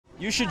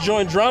You should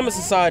join Drama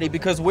Society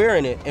because we're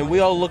in it and we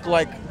all look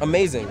like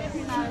amazing.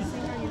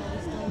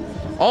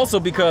 Also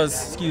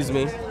because, excuse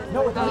me,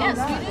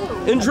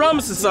 in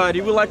Drama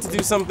Society we like to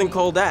do something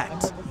called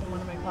act.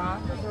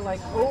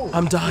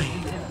 I'm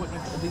dying.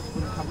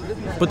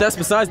 But that's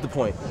besides the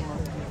point.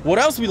 What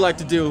else we like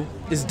to do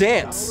is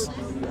dance.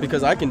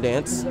 Because I can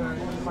dance.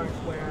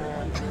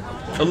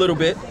 A little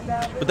bit.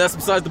 But that's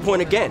besides the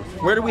point again.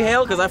 Where do we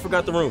hail? Because I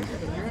forgot the room.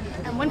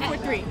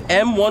 M143.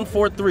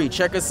 M143.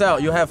 Check us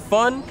out. You'll have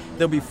fun.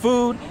 There'll be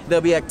food.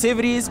 There'll be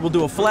activities. We'll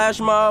do a flash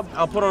mob.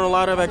 I'll put on a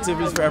lot of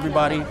activities for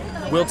everybody.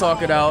 We'll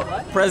talk it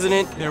out.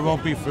 President. There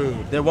won't be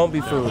food. There won't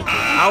be food.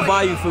 I'll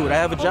buy you food. I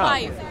have a job. We'll buy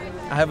you food.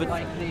 I have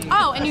a...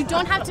 Oh, and you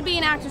don't have to be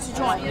an actor to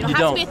join. You don't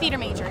have to be a theater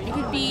major. You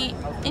could be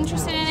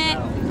interested in it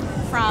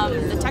from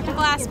the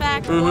technical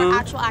aspect or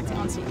actual acting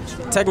on stage.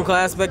 Technical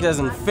aspect as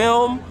in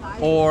film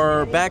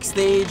or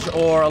backstage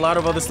or a lot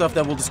of other stuff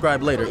that we'll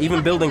describe later.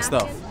 Even building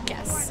stuff.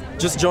 Yes.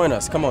 Just join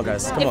us. Come on,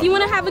 guys. Come on. If you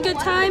want to have a good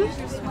time,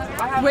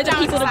 we're the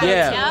people to go to.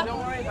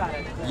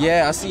 Yeah.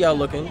 Yeah, I see y'all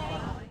looking.